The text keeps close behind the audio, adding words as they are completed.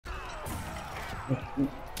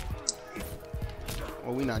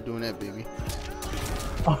Well, we not doing that, baby.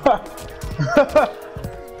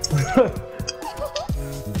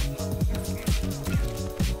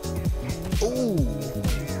 Ooh.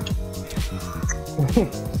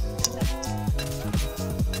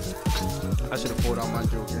 I should have pulled out my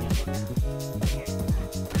Joker.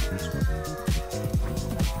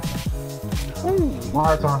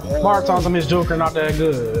 Marathons on his Joker not that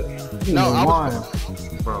good. No, I was.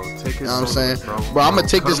 Bro, take it. You know what I'm saying? Bro, I'm gonna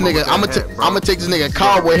take this nigga. I'm gonna take this nigga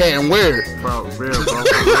cowboy hat and wear it. Bro, real, bro.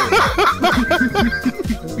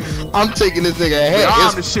 I'm taking this nigga hat.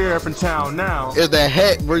 I'm the sheriff in town now. Is that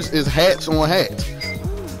hat versus hats on hats?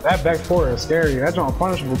 That back four is scary. That joint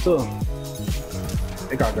punishable too.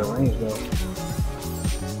 They got good range though.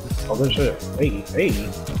 Oh, good shit. Hey.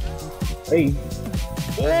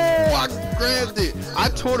 Oh, I grabbed it. I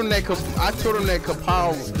told him that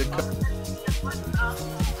Kapow.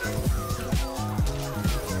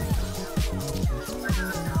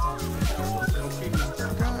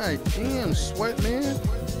 God damn, sweat man.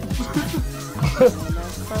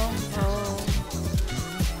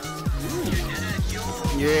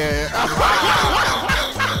 Yeah.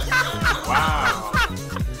 Wow.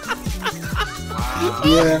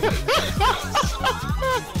 Yeah.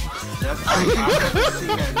 I've never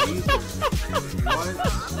seen that either. What?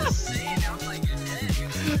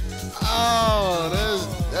 Oh,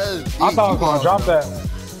 that's deep. I thought I was gonna drop that.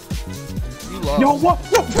 You lost. Yo, what?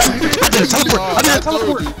 I didn't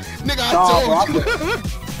teleport. Nigga, I told you.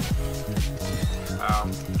 Ow.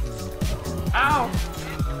 Ow.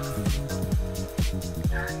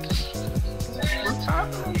 What's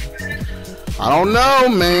happening? I don't know,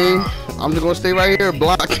 man. I'm just gonna stay right here,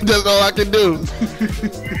 block. That's all I can do.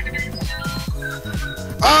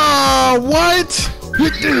 Oh, what?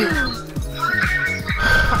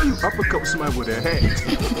 How you uppercut somebody with a hat?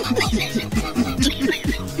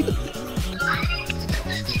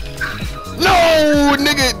 No,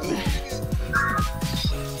 nigga.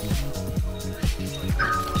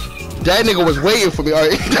 That nigga was waiting for me. All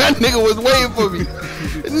right, that nigga was waiting for me.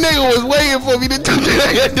 Nigga was waiting for me to do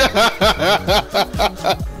that.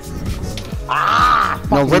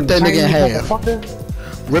 No, rip that nigga in half.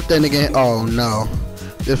 Rip that nigga in. Oh no.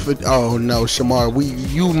 Oh no, Shamar,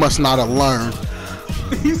 you must not have learned.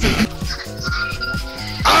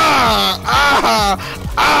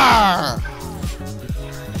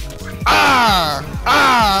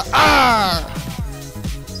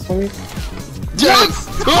 Yes!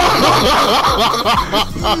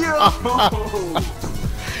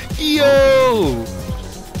 Yo!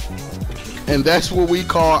 And that's what we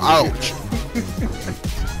call ouch.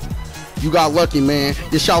 You got lucky, man.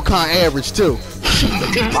 Your Shao Kahn average too.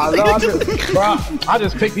 I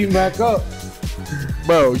just picked him back up.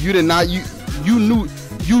 Bro, you did not. You knew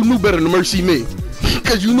better than mercy me,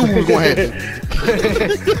 cause you knew what was gonna happen.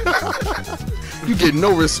 You get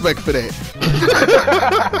no respect for that.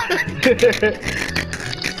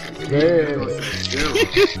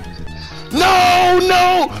 No!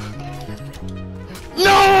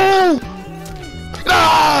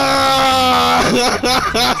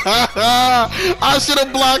 I should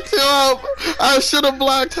have blocked him up. I should have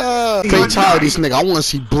blocked her. Fatality, this nigga. I want to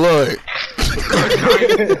see blood.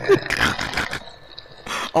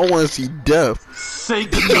 I want to see death. Say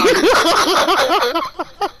goodnight.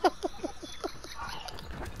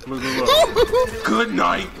 Look. Good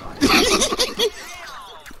night.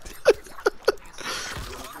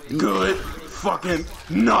 Good fucking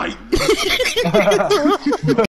night.